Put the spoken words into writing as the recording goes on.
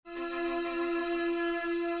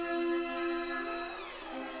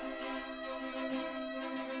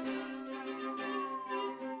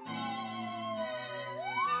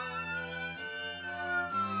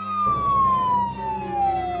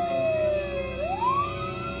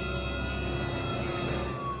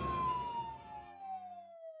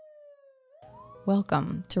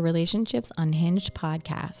Welcome to Relationships Unhinged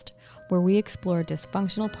podcast, where we explore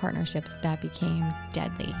dysfunctional partnerships that became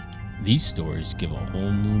deadly. These stories give a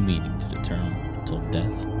whole new meaning to the term, till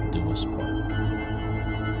death do us part.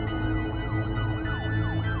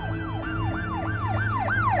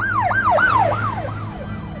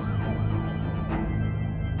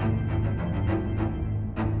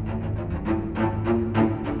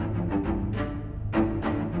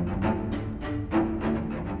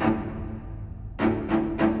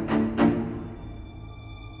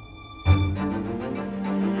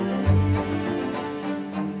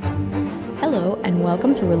 Hello, and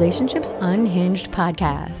welcome to Relationships Unhinged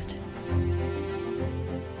podcast.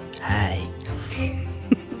 Hi.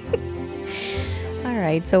 All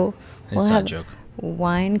right, so we'll Inside have joke.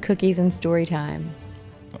 wine, cookies, and story time.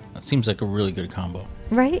 That seems like a really good combo.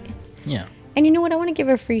 Right? Yeah. And you know what? I want to give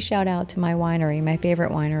a free shout out to my winery, my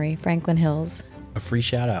favorite winery, Franklin Hills. A free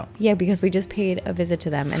shout out. Yeah, because we just paid a visit to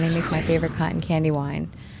them, and they make my favorite cotton candy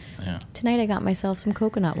wine. Yeah. Tonight I got myself some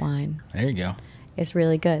coconut wine. There you go. It's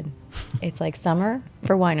really good. It's like summer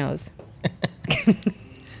for winos.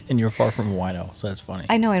 And you're far from a wino, so that's funny.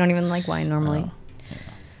 I know I don't even like wine normally. Oh, yeah.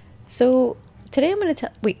 So today I'm going to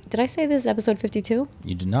tell... Wait, did I say this is episode 52?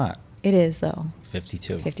 You did not. It is, though.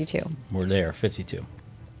 52. 52. We're there, 52.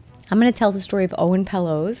 I'm going to tell the story of Owen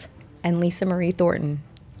Pellos and Lisa Marie Thornton.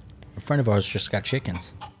 A friend of ours just got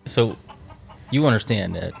chickens. So you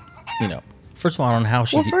understand that, first of all, I don't know how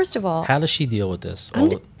she... Well, first of all... How does she deal with this?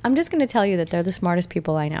 I'm just going to tell you that they're the smartest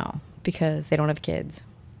people I know because they don't have kids.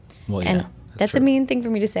 Well, yeah, And that's a true. mean thing for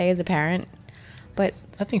me to say as a parent. But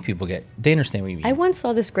I think people they understand what you mean. I once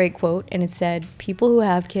saw this great quote, and it said, people who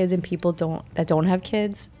have kids and people that don't have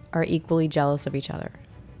kids are equally jealous of each other.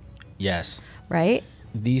 Yes. Right?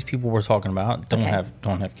 These people we're talking about don't Okay.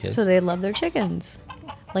 have kids. So they love their chickens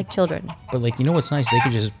like children. But what's nice? They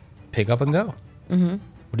could just pick up and go. Mm-hmm.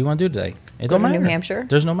 What do you want to do today? It Go don't to New matter. Hampshire?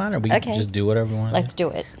 There's no matter. We Okay. just do whatever we want. Let's do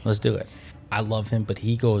it. Let's do it. I love him, but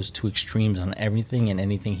he goes to extremes on everything and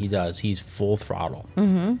anything he does. He's full throttle.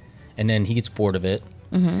 Mm-hmm. And then he gets bored of it.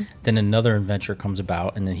 Mm-hmm. Then another adventure comes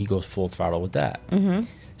about, and then he goes full throttle with that. Mm-hmm.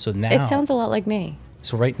 So now... It sounds a lot like me.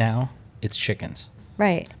 So right now, it's chickens.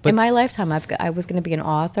 Right. But- In my lifetime, I was going to be an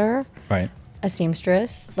author, Right. a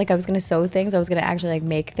seamstress. Like, I was going to sew things. I was going to actually,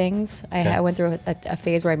 make things. Okay. I went through a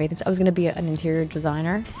phase where I made things. I was going to be an interior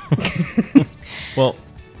designer. Well,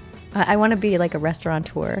 I want to be, like, a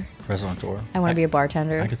restaurateur. restaurateur. I want to be a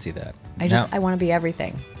bartender. I could see that. I want to be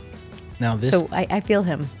everything. Now this... So I feel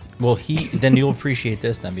him. Well, then you'll appreciate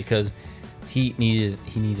this then, because he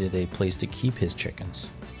needed a place to keep his chickens,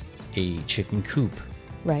 a chicken coop.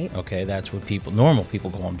 Right? Okay, that's what normal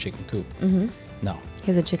people call them, chicken coop. Mm-hmm. No, He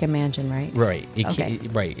has a chicken mansion, right? right, Okay.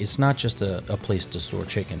 right. It's not just a place to store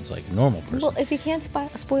chickens like a normal person. Well, if you can't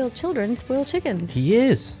spoil children, spoil chickens. He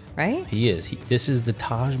is. Right? He is. This is the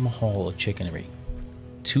Taj Mahal of chickenery.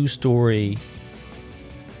 2-story,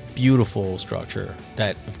 beautiful structure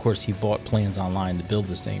that, of course, he bought plans online to build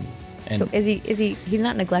this thing. And So he's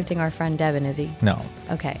not neglecting our friend Devin, is he? no,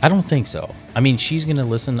 Okay. I don't think so. I mean, she's gonna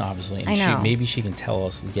listen, obviously, and I know. maybe she can tell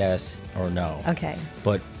us yes or no. Okay.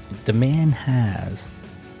 But the man has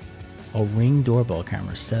a Ring doorbell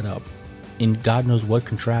camera set up in God knows what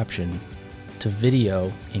contraption to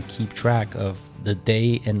video and keep track of the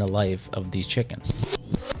day in the life of these chickens.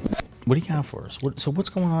 What do you got for us? What's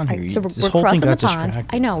going on here? So This we're whole thing crossing the got pond.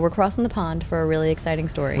 distracted. I know, we're crossing the pond for a really exciting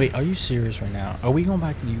story. Wait, are you serious right now? Are we going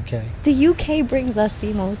back to the UK? The UK brings us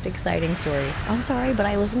the most exciting stories. I'm sorry, but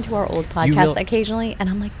I listen to our old podcasts occasionally, and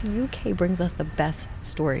I'm like, the UK brings us the best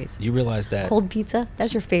stories. You realize that Cold pizza,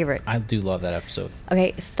 that's your favorite. I do love that episode.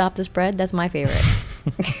 Okay, stop the spread, that's my favorite.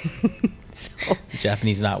 So,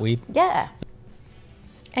 Japanese knotweed. yeah.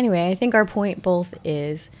 Anyway, I think our point both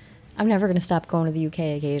is I'm never going to stop going to the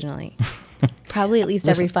UK occasionally. Probably at least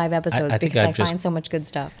every Listen, 5 episodes I think because I I've just- find so much good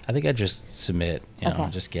stuff. I think I just submit. Okay.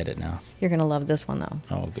 Just get it now. You're going to love this one, though.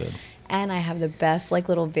 Oh, good. And I have the best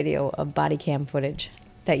little video of body cam footage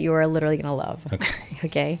that you are literally going to love. Okay.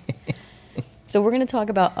 Okay? So we're going to talk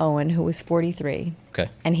about Owen, who was 43. Okay.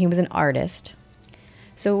 And he was an artist.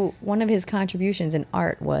 So one of his contributions in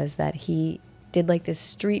art was that he did this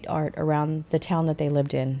street art around the town that they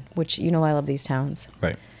lived in, which, I love these towns.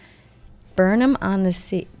 Right. Burnham on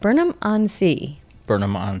Sea, Burnham on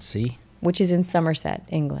Sea. which is in Somerset,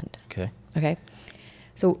 England. Okay. Okay?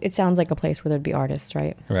 So it sounds like a place where there'd be artists,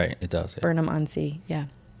 right? Right. It does. Yeah. Burnham on Sea, yeah.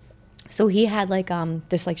 So he had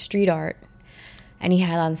this street art, and he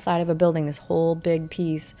had on the side of a building this whole big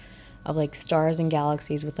piece of stars and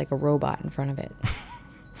galaxies with a robot in front of it.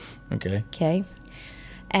 Okay. Okay?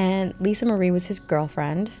 And Lisa Marie was his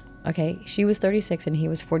girlfriend. Okay? She was 36 and he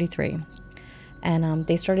was 43. And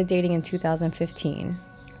they started dating in 2015.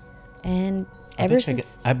 And I ever bet,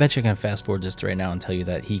 since... I bet you can fast forward this right now and tell you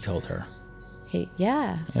that he killed her. Yeah.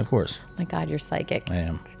 Yeah, of course. My God, you're psychic. I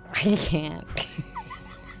am. I can't.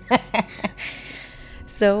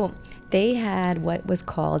 So they had what was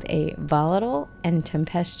called a volatile and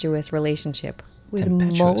tempestuous relationship with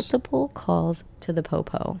multiple calls to the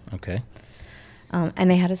popo. Okay. And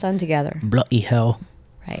they had a son together. Bloody hell.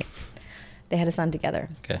 Right. They had a son together.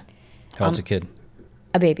 Okay. How old's a kid?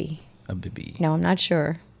 A baby. A baby. No, I'm not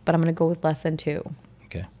sure, but I'm going to go with less than 2.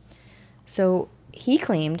 Okay. So he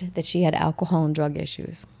claimed that she had alcohol and drug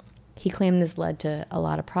issues. He claimed this led to a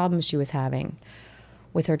lot of problems she was having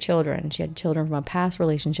with her children. She had children from a past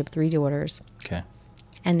relationship, 3 daughters. Okay.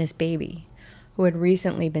 And this baby who had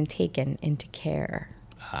recently been taken into care.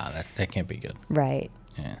 That can't be good. Right.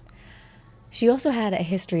 Yeah. She also had a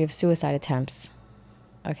history of suicide attempts.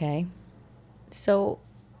 Okay. So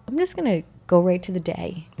I'm just going to go right to the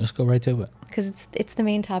day. Let's go right to it. Because it's the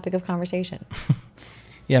main topic of conversation.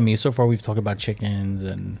 Yeah, I mean, so far we've talked about chickens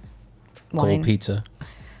and Wine. cold pizza.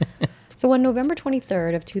 So on November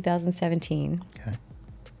 23rd of 2017, Okay.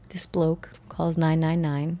 this bloke calls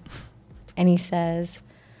 999 and he says,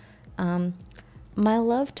 my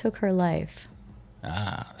love took her life.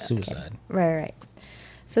 Suicide. Okay. Right.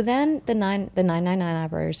 So then the 999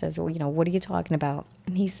 operator says, well, what are you talking about?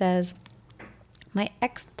 And he says, my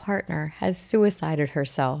ex-partner has suicided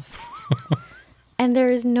herself. And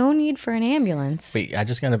there is no need for an ambulance. Wait,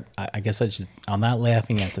 I'm not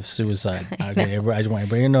laughing at the suicide. Okay, I just want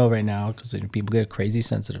everybody to know right now, because people get crazy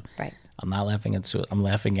sensitive. Right. I'm not laughing at suicide. I'm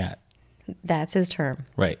laughing at. That's his term.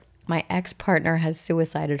 Right. My ex-partner has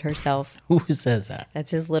suicided herself. Who says that?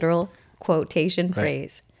 That's his literal quotation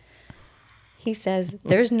phrase. He says,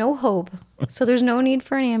 there's no hope, so there's no need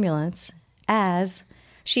for an ambulance, as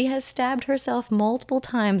she has stabbed herself multiple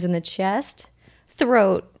times in the chest,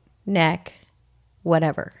 throat, neck,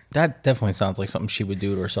 whatever. That definitely sounds like something she would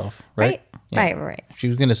do to herself, right? Yeah. Right. If she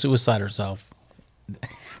was going to suicide herself.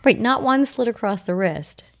 Right, not one slit across the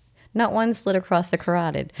wrist, not one slit across the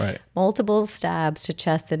carotid. Right. Multiple stabs to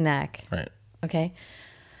chest and neck. Right. Okay.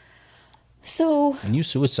 So when you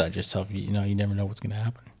suicide yourself, you never know what's going to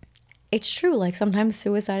happen. It's true. Like sometimes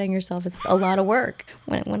suiciding yourself is a lot of work.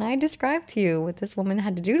 When I described to you what this woman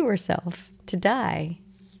had to do to herself to die,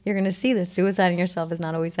 you're going to see that suiciding yourself is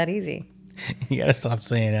not always that easy. You got to stop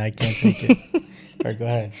saying it. I can't take it. All right, go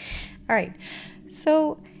ahead. All right.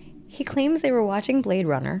 So he claims they were watching Blade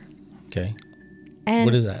Runner. Okay. And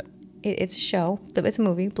what is that? It's a show. It's a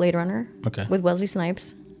movie, Blade Runner. Okay. With Wesley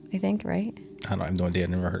Snipes, I think, right? I have no idea. I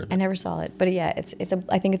never heard of it. I never saw it. But yeah,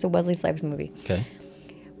 I think it's a Wesley Snipes movie. Okay.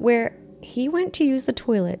 Where he went to use the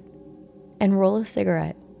toilet and roll a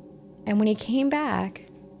cigarette. And when he came back,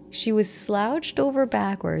 she was slouched over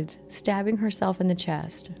backwards, stabbing herself in the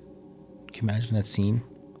chest. Can you imagine that scene?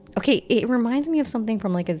 Okay, it reminds me of something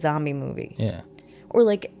from like a zombie movie. Yeah. Or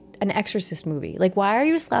like an Exorcist movie. Like, why are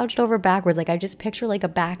you slouched over backwards? Like, I just picture like a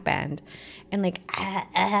back bend and like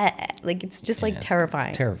it's just like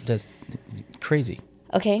terrifying. That's crazy.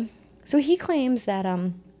 Okay. So he claims that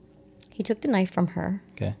he took the knife from her.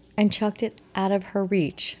 Okay. And chucked it out of her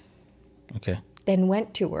reach. Okay. Then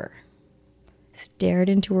went to her, stared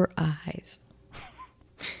into her eyes,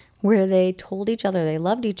 where they told each other they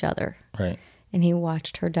loved each other. Right. And he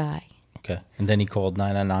watched her die. Okay. And then he called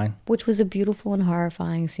 999. Which was a beautiful and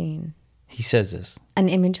horrifying scene. He says this. An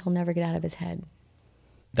image he'll never get out of his head.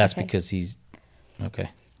 That's because he's...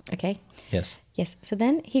 Okay. Okay? Yes. Yes. So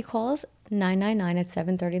then he calls 999 at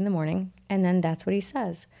 7:30 in the morning, and then that's what he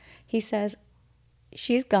says. He says,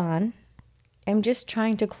 she's gone. I'm just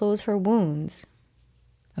trying to close her wounds.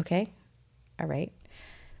 Okay? All right.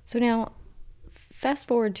 So now, fast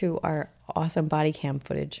forward to our awesome body cam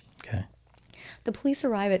footage. Okay. The police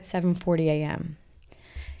arrive at 7:40 a.m.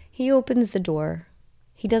 He opens the door.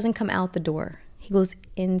 He doesn't come out the door. He goes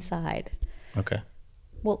inside. Okay.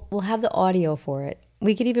 We'll have the audio for it.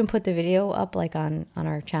 We could even put the video up like on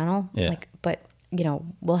our channel. Yeah. But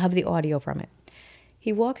we'll have the audio from it.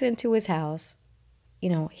 He walks into his house.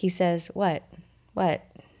 He says, what?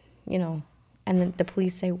 And then the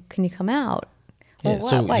police say, can you come out? Yeah, Well,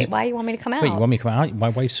 so why do you want me to come out? Wait, you want me to come out? My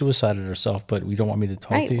wife suicided herself, but we don't want me to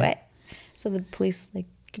talk to you? What? So the police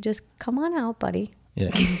just come on out, buddy.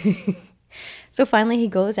 Yeah. So finally he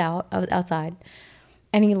goes outside,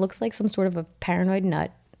 and he looks like some sort of a paranoid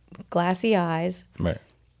nut, glassy eyes, Right.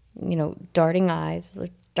 Darting eyes,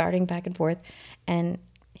 like darting back and forth. And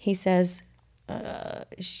he says,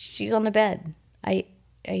 she's on the bed.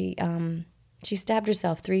 She stabbed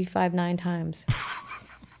herself 359 times.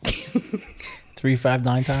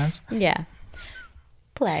 359 times? Yeah.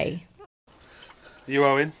 Play. You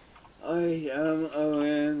Owen? I am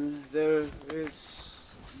Owen. There is.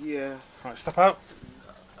 Yeah. Right, step out.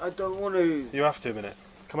 I don't want to. You have to a minute.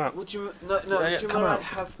 Come out. Would you. No, Yeah, do you come mind out. I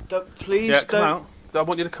have. Please Yeah, don't. come out. I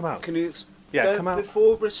want you to come out. Can you. Yeah, don't, come out.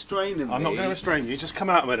 Before restraining me. I'm not going to restrain you. Just come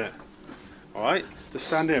out a minute. All right? Just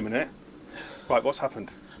stand here a minute. Right, what's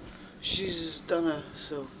happened? She's done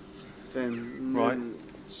herself then. Right.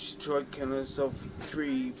 She's tried killing herself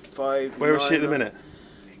 3, 5. Where is she at 9, the minute?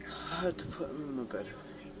 I had to put her in my bed.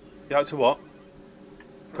 You had to what?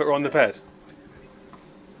 Put her on the bed.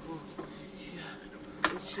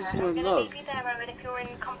 She's my love.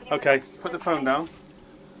 Okay, put the phone down.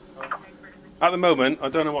 At the moment, I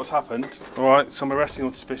don't know what's happened. All right, so I'm arresting you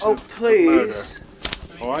on suspicion Oh, of please.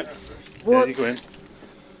 murder. All right? What? Yeah, you go in.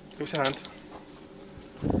 Give us your hand.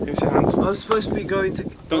 Give us your hand. I was supposed to be going to.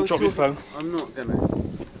 Don't drop your phone. I'm not gonna.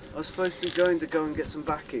 I was supposed to be going to go and get some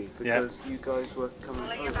baccy because you guys were coming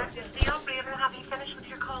over. Have you finished with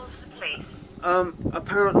your calls to the police?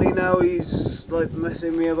 Apparently now he's like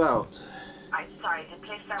messing me about. I'm sorry, the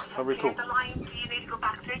police service I'll has recall. cleared the line. Do you need to go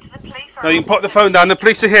back through to the police? Or No, you can put the phone down. The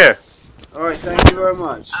police are here. All right, thank you very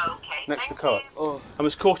much. Okay. Next to thank the car. you. Oh, I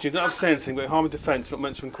must caution you, don't have to say anything, but harm of defence, not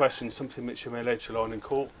mentioning questions, something which you may later on in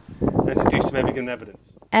court, and introduce to maybe give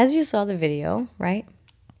evidence. As you saw the video, right?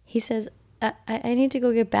 He says, I need to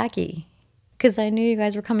go get Backy because I knew you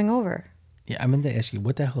guys were coming over. Yeah, I meant to ask you,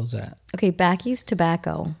 what the hell is that? Okay, Backy's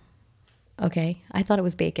tobacco. Okay, I thought it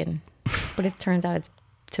was bacon, but it turns out it's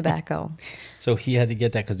tobacco. So he had to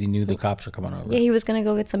get that because he knew the cops were coming over. Yeah, he was going to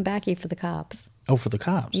go get some Backy for the cops. Oh, for the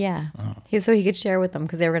cops? Yeah. Oh. So he could share with them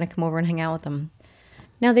because they were going to come over and hang out with them.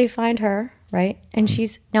 Now they find her, right? And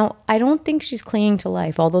now I don't think she's clinging to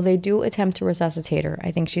life, although they do attempt to resuscitate her.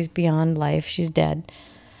 I think she's beyond life. She's dead.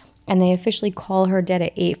 And they officially call her dead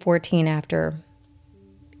at 8:14 after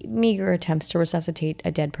meager attempts to resuscitate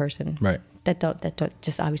a dead person. Right. That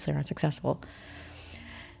just obviously aren't successful.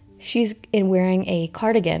 She's wearing a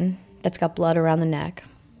cardigan that's got blood around the neck.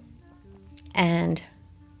 And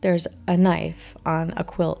there's a knife on a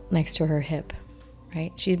quilt next to her hip,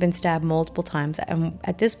 right? She's been stabbed multiple times. And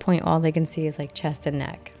at this point, all they can see is like chest and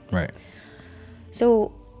neck. Right.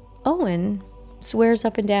 So Owen swears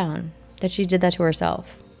up and down that she did that to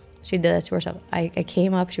herself. She did that to herself. I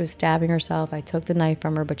came up, she was stabbing herself. I took the knife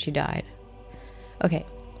from her, but she died. Okay.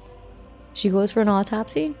 She goes for an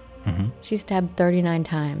autopsy. Mm-hmm. She's stabbed 39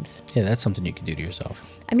 times. Yeah, that's something you could do to yourself.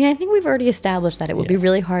 I mean, I think we've already established that it would be Yeah.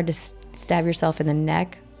 really hard to stab yourself in the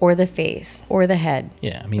neck or the face or the head.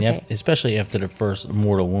 Yeah, I mean, Okay. especially after the first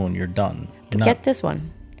mortal wound, you're done. You're not- Get this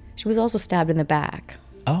one. She was also stabbed in the back.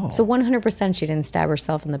 Oh. So 100% she didn't stab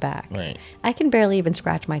herself in the back. Right. I can barely even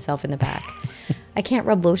scratch myself in the back. I can't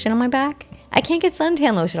rub lotion on my back. I can't get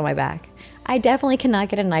suntan lotion on my back. I definitely cannot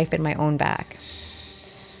get a knife in my own back.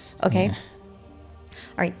 Okay? Yeah.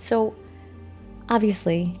 All right, so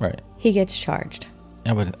obviously Right. he gets charged,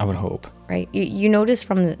 I would hope. right? You notice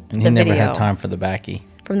from the And the he never video, had time for the backy.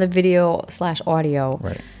 from the video / audio,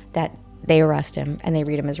 Right. that they arrest him and they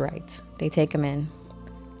read him his rights. They take him in.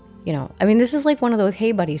 You know, I mean, this is like one of those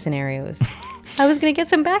hey buddy scenarios. I was gonna get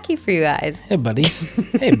some backy for you guys. Hey, buddies.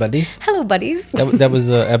 Hey, buddies. Hello, buddies. That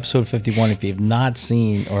was episode 51. If you've not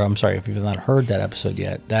seen, or I'm sorry, if you've not heard that episode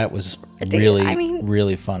yet, that was really, I mean,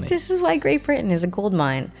 really funny. This is why Great Britain is a gold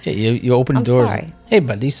mine. Hey, you open I'm doors. sorry. Hey,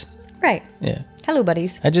 buddies. Right. Yeah. Hello,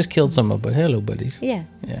 buddies. I just killed someone, but hello, buddies. Yeah.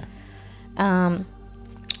 Yeah.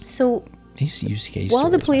 So These UCK while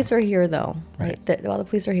the stories, police are here, though, right? Right. While the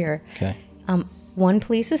police are here, Okay. one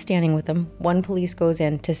police is standing with them. One police goes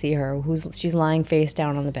in to see her. She's lying face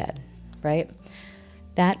down on the bed, right?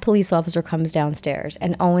 That police officer comes downstairs,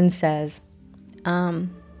 and Owen says,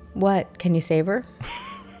 "What? Can you save her?"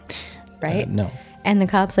 Right? No. And the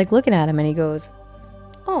cop's like looking at him, and he goes,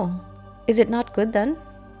 "Oh, is it not good then?"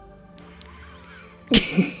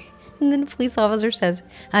 And then the police officer says,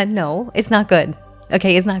 "No, it's not good.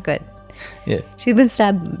 Okay, it's not good. Yeah. She's been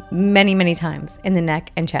stabbed many, many times in the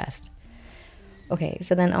neck and chest." Okay,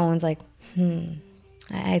 so then Owen's like,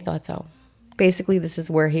 I thought so. Basically, this is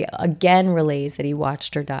where he again relays that he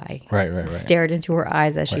watched her die. Right. Stared into her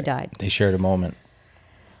eyes as she Right. died. They shared a moment.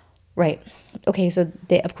 Right. Okay, so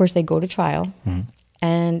of course they go to trial,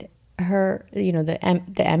 and her,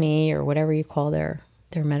 the ME or whatever you call their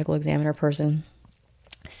medical examiner person,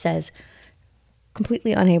 says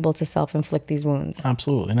completely unable to self-inflict these wounds,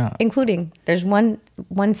 Absolutely not. including there's one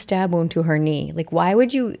stab wound to her knee. Like, why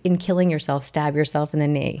would you, in killing yourself, stab yourself in the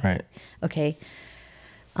knee? Right. Okay.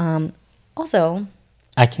 Also,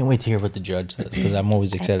 I can't wait to hear what the judge says because I'm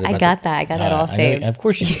always excited about got that all saved. Of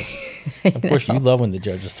course you do. Of course, you love when the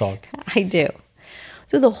judges talk. I do.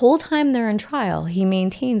 So the whole time they're in trial, he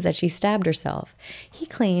maintains that she stabbed herself. He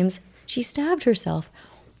claims she stabbed herself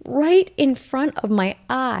right in front of my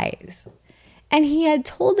eyes. And he had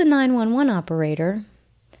told the 911 operator,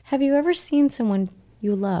 have you ever seen someone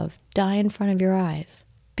you love die in front of your eyes?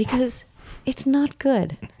 Because it's not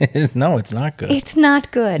good. No, it's not good. It's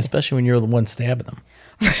not good. Especially when you're the one stabbing them.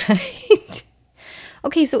 Right?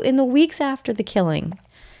 Okay, so in the weeks after the killing,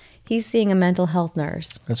 he's seeing a mental health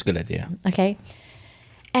nurse. That's a good idea. Okay?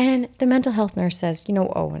 And the mental health nurse says, you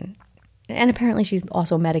know, Owen, and apparently she's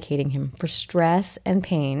also medicating him for stress and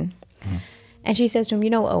pain. And she says to him, you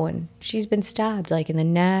know, Owen, she's been stabbed like in the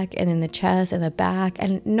neck and in the chest and the back,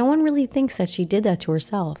 and no one really thinks that she did that to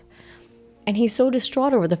herself. And he's so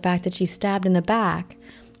distraught over the fact that she's stabbed in the back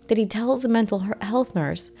that he tells the mental health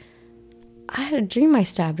nurse, I had a dream I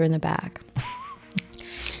stabbed her in the back.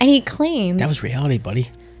 And he claims That was reality, buddy.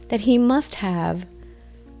 that he must have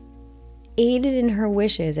aided in her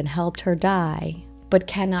wishes and helped her die, but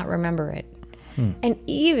cannot remember it. And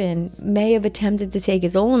even may have attempted to take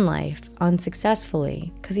his own life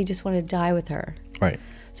unsuccessfully because he just wanted to die with her. Right.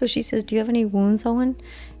 So she says, do you have any wounds, Owen?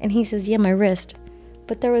 And he says, yeah, my wrist.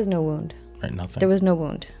 But there was no wound. Right, nothing. There was no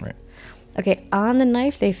wound. Right. Okay, on the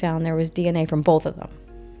knife they found, there was DNA from both of them.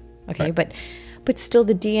 Okay, Right. but still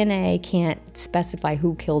the DNA can't specify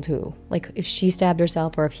who killed who. Like if she stabbed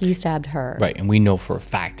herself or if he stabbed her. Right, and we know for a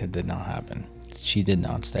fact it did not happen. She did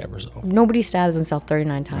not stab herself. Nobody stabs himself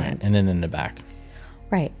 39 times. Right. And then in the back.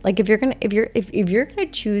 Right. Like if you're gonna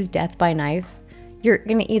choose death by knife, you're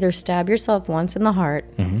gonna either stab yourself once in the heart,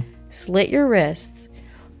 slit your wrists,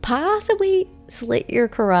 possibly slit your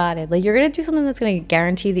carotid. Like you're gonna do something that's gonna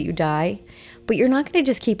guarantee that you die, but you're not gonna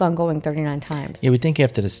just keep on going 39 times. Yeah, we think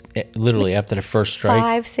after this, literally after the first strike.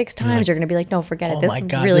 5-6 times you're gonna be like, no, forget it. "Oh This my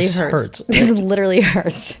God, really this hurts. hurts." This literally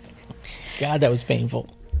hurts. God, that was painful.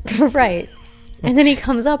 Right. And then he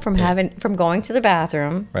comes up from from going to the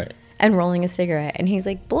bathroom. Right. And rolling a cigarette. And he's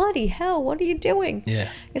like, bloody hell, what are you doing? Yeah.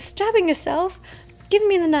 You're stabbing yourself? Give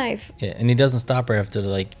me the knife. Yeah, and he doesn't stop her after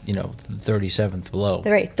the 37th blow.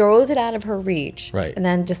 Right. Throws it out of her reach. Right. And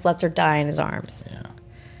then just lets her die in his arms. Yeah.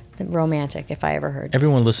 Romantic, if I ever heard.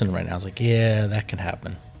 Everyone listening right now is like, yeah, that can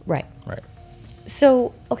happen. Right. Right.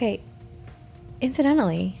 So, okay.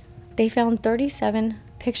 Incidentally, they found 37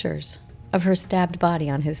 pictures of her stabbed body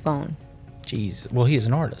on his phone Jeez. Well, he is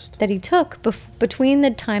an artist. that he took between the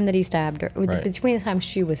time that he stabbed her, Right. between the time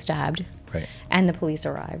she was stabbed Right. and the police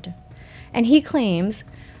arrived. And he claims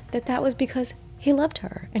that that was because he loved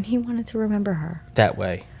her and he wanted to remember her. That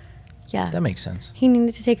way. Yeah. That makes sense. He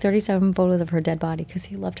needed to take 37 photos of her dead body because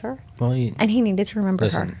he loved her Well, and he needed to remember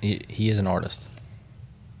listen, her. he is an artist.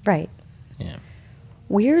 Right. Yeah.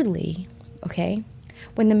 Weirdly, okay,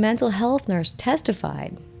 when the mental health nurse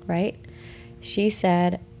testified, right, she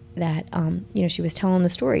said that, she was telling the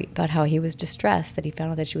story about how he was distressed that he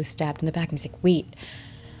found out that she was stabbed in the back. And he's like, wait,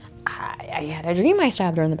 I had a dream I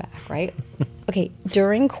stabbed her in the back, right? Okay,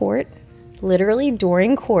 during court, literally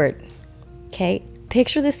during court, okay,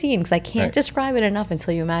 picture the scene because I can't Right. describe it enough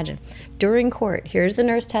until you imagine. During court, here's the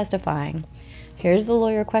nurse testifying. Here's the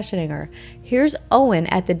lawyer questioning her. Here's Owen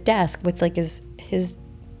at the desk with like his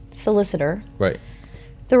solicitor. Right.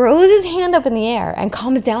 Throws his hand up in the air and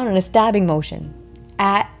comes down in a stabbing motion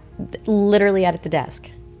literally at the desk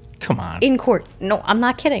Come on. in court. No, I'm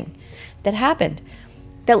not kidding. That happened.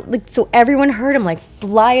 So everyone heard him like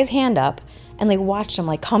fly his hand up and like watched him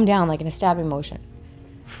like come down like in a stabbing motion.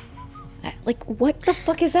 Like what the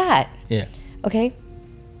fuck is that? Yeah. Okay.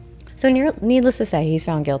 So needless to say, he's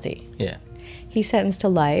found guilty. Yeah. He's sentenced to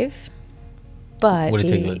life, but Would it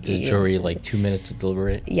take he the jury 2 minutes to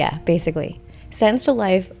deliberate? Yeah, basically. Sentenced to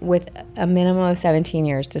life with a minimum of 17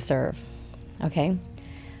 years to serve. Okay?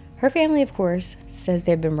 Her family, of course, says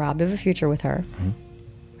they've been robbed of a future with her. Mm-hmm.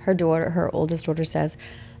 Her oldest daughter says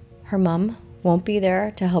her mom won't be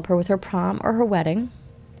there to help her with her prom or her wedding.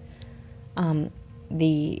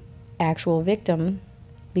 The actual victim,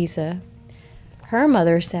 Lisa, her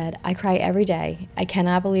mother said, I cry every day. I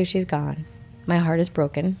cannot believe she's gone. My heart is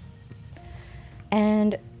broken.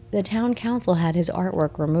 And the town council had his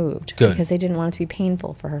artwork removed Good. because they didn't want it to be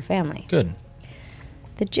painful for her family. Good.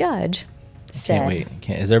 The judge said, Can't wait.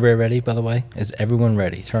 Is everybody ready, by the way? Is everyone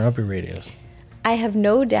ready? Turn up your radios. I have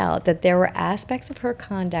no doubt that there were aspects of her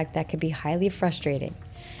conduct that could be highly frustrating.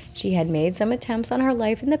 She had made some attempts on her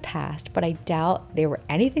life in the past, but I doubt they were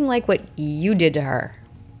anything like what you did to her.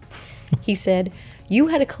 He said, you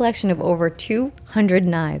had a collection of over 200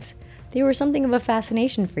 knives. They were something of a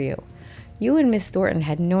fascination for you. You and Miss Thornton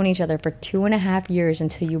had known each other for 2.5 years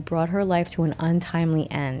until you brought her life to an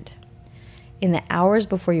untimely end. in the hours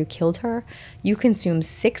before you killed her, you consumed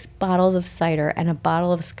 6 bottles of cider and a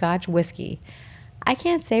bottle of Scotch whiskey. I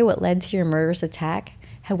can't say what led to your murderous attack.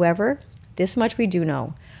 However, this much we do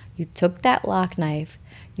know. You took that lock knife.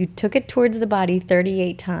 You took it towards the body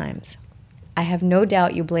 38 times. I have no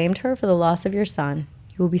doubt you blamed her for the loss of your son.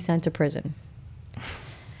 You will be sent to prison.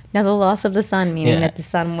 Now, the loss of the son, meaning that the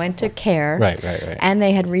son went to care. Right. And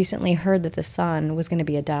they had recently heard that the son was going to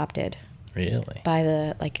be adopted. Really? By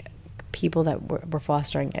the, people that were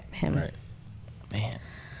fostering him. Right. Man.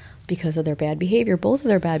 Because of their bad behavior. Both of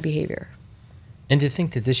their bad behavior. And to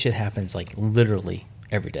think that this shit happens, literally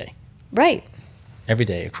every day. Right. Every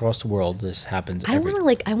day across the world, this happens every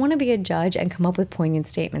day. I want to be a judge and come up with poignant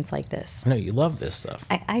statements like this. I know, you love this stuff.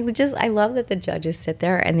 I love that the judges sit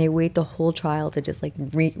there and they wait the whole trial to just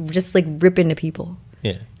rip into people.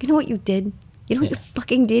 Yeah. You know what you did? You know what you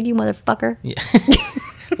fucking did, you motherfucker? Yeah.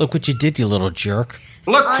 Look what you did, you little jerk.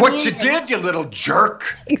 Look what you did, you little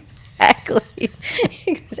jerk. Exactly.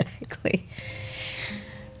 Exactly.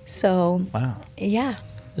 So. Wow. Yeah.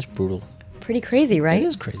 That's brutal. Pretty crazy, right? It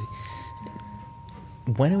is crazy.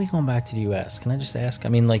 When are we going back to the U.S.? Can I just ask?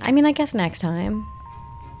 I guess next time.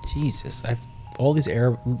 Jesus. All these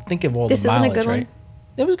think of all this the mileage, isn't a good right? one?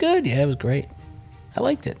 It was good. Yeah, it was great. I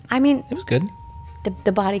liked it. It was good.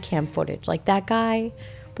 The body cam footage. That guy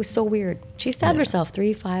was so weird. She stabbed herself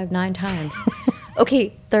 3, 5, 9 times.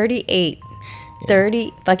 Okay, 38. Yeah.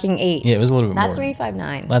 30 fucking 8. Yeah, it was a little bit more. Not 3, 5,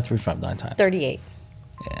 9. Not 3, 5, 9 times. 38.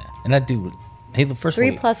 Yeah. And that dude, first 3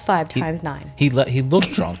 of all, plus 5 times 9. He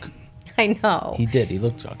looked drunk. I know. He did. He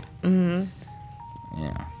looked drunk. Mm-hmm.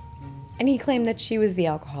 Yeah. And he claimed that she was the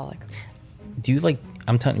alcoholic. Do you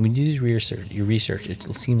I'm telling you, when you do your research, it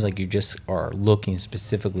seems like you just are looking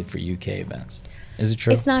specifically for UK events. Is it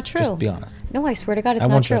true? It's not true. Just be honest. No, I swear to God, it's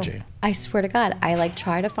not true. I won't judge you. I swear to God, I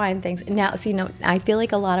try to find things. Now, see, no, I feel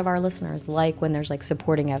like a lot of our listeners like when there's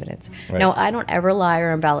supporting evidence. Right. Now, I don't ever lie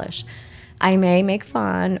or embellish. I may make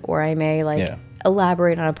fun or I may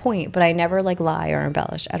elaborate on a point, but I never lie or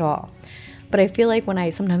embellish at all. But I feel like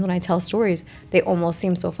sometimes when I tell stories, they almost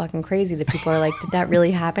seem so fucking crazy that people are like, did that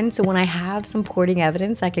really happen? So when I have supporting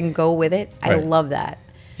evidence that can go with it, I love that.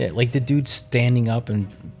 Yeah, the dude standing up and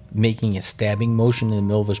making a stabbing motion in the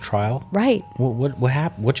middle of his trial. Right. What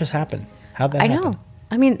happened? What just happened? How'd that happen? I know.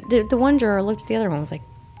 I mean, the one juror looked at the other one and was like,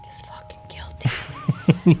 this fucking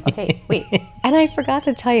guilty. Okay, wait. And I forgot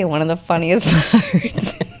to tell you one of the funniest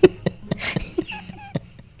parts.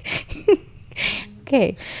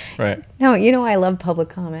 Okay. Right. Now, I love public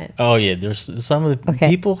comment. Oh, yeah. There's some of the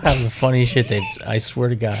people have the funny shit. I swear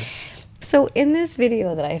to God. So in this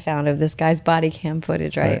video that I found of this guy's body cam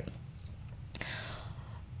footage, right?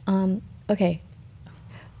 Okay.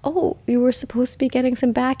 Oh, you were supposed to be getting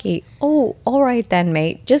some baccy. Oh, all right then,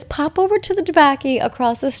 mate. Just pop over to the tobacco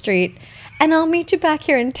across the street, and I'll meet you back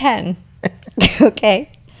here in 10. Okay?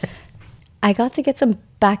 I got to get some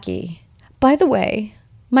baccy. By the way,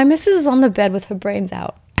 my missus is on the bed with her brains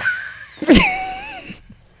out.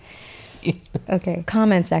 Okay,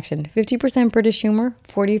 comment section. 50% British humor,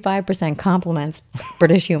 45% compliments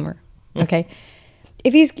British humor. Okay?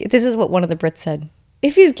 This is what one of the Brits said.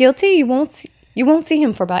 If he's guilty, you won't see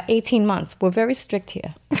him for about 18 months. We're very strict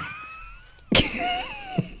here.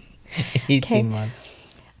 18 months.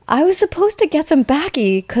 I was supposed to get some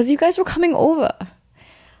baccy because you guys were coming over.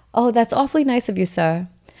 Oh, that's awfully nice of you, sir.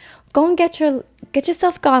 Go and get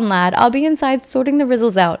yourself gone, lad. I'll be inside sorting the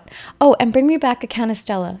rizzles out. Oh, and bring me back a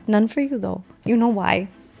canistella. None for you, though. You know why.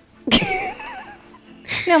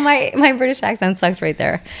 No, my British accent sucks right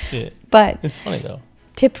there. Yeah. But it's funny, though.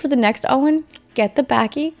 Tip for the next Owen, get the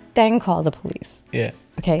baccy, then call the police. Yeah.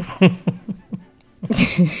 Okay?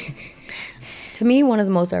 To me, one of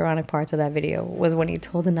the most ironic parts of that video was when he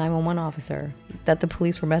told the 911 officer that the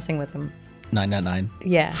police were messing with him. 999.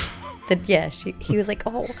 Yeah. He was like,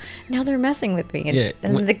 oh, now they're messing with me. And yeah.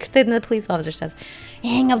 then the police officer says,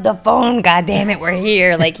 hang up the phone, goddammit, we're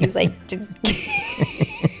here. He's like...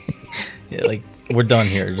 Yeah, we're done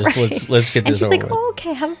here. Just let's get this over with. And she's like, oh,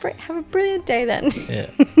 okay, have a brilliant day then. Yeah.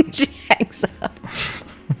 She hangs up.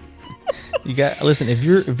 Listen, if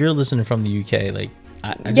you're listening from the UK,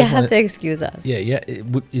 I you have to excuse us. Yeah.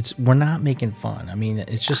 We're not making fun. I mean,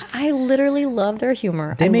 it's just. I literally love their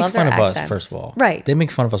humor. They make fun of accents. Us, first of all. Right. They make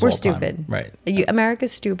fun of us all the time. We're stupid. Right.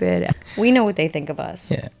 America's stupid. We know what they think of us.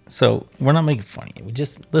 Yeah. So we're not making fun of you. We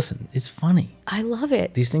just listen. It's funny. I love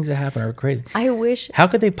it. These things that happen are crazy. I wish. How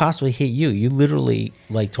could they possibly hate you? You literally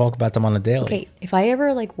talk about them on a daily. Okay. If I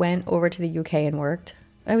ever went over to the UK and worked,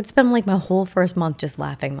 I would spend my whole first month just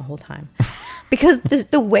laughing the whole time. Because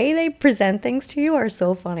the way they present things to you are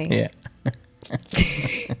so funny. Yeah.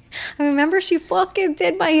 I remember she fucking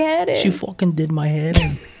did my head in. She fucking did my head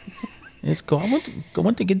in. It's go. I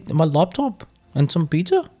went to get my laptop and some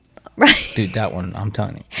pizza. Right. Dude, that one, I'm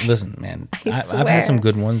telling you. Listen, man, I've swear. had some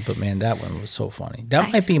good ones, but man, that one was so funny.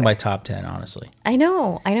 That might be my top 10, honestly. I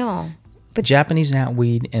know. But Japanese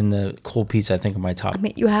knotweed and the cold pizza, I think, are my top. I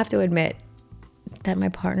mean, you have to admit that my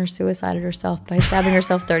partner suicided herself by stabbing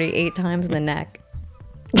herself 38 times in the neck.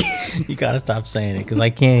 You gotta stop saying it because I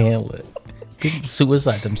can't handle it. People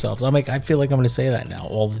suicide themselves. I feel like I'm gonna say that now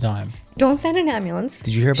all the time. Don't send an ambulance.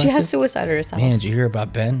 Did you hear about She has this? suicided herself. Man, did you hear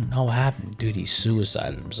about Ben? No, what happened? Dude, he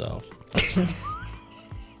suicided himself.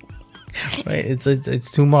 Right?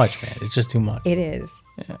 It's too much, man. It's just too much. It is.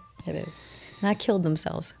 Yeah. It is. Not killed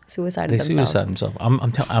themselves. Suicided They themselves. suicide themselves.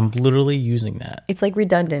 I'm literally using that. It's like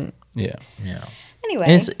redundant. Yeah. Anyway.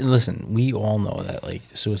 And listen, we all know that like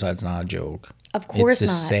suicide's not a joke. Of course it's the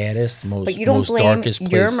not. saddest, But you don't most blame darkest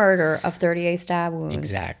place. your murder of 38 stab wounds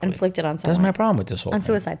Exactly. inflicted on someone. That's my problem with this whole On thing.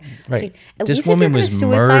 suicide. Right. Okay, at This least if woman you're was gonna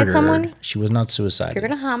suicide murdered. someone, She was not suicided. you're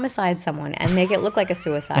going to homicide someone and make it look like a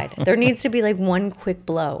suicide. There needs to be like one quick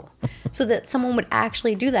blow so that someone would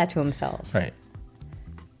actually do that to himself. Right.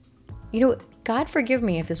 You know, God forgive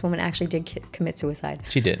me if this woman actually did commit suicide.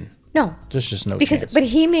 She didn't. No. There's just no Because, chance. but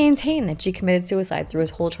he maintained that she committed suicide through his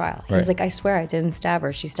whole trial. He was Right. like, I swear I didn't stab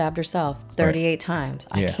her. She stabbed herself 38 times.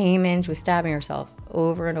 I Yeah. came in, she was stabbing herself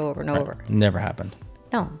over and over and over. Never happened.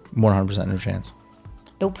 No. 100% no chance.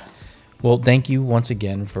 Nope. Well, thank you once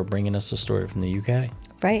again for bringing us a story from the UK.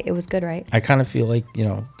 Right? It was good, right? I kind of feel like,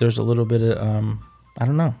 there's a little bit of, I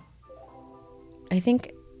don't know. I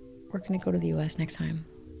think we're going to go to the U.S. next time.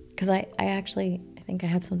 Because I think I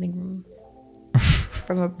have something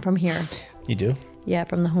from here. You do? Yeah,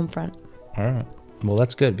 from the home front. All right. Well,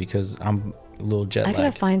 that's good because I'm a little jet I lagged.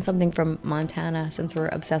 gotta find something from Montana since we're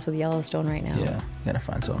obsessed with Yellowstone right now. Yeah, gotta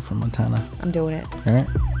find something from Montana. I'm doing it. All right.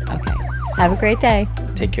 Okay. Have a great day.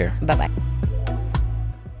 Take care. Bye bye.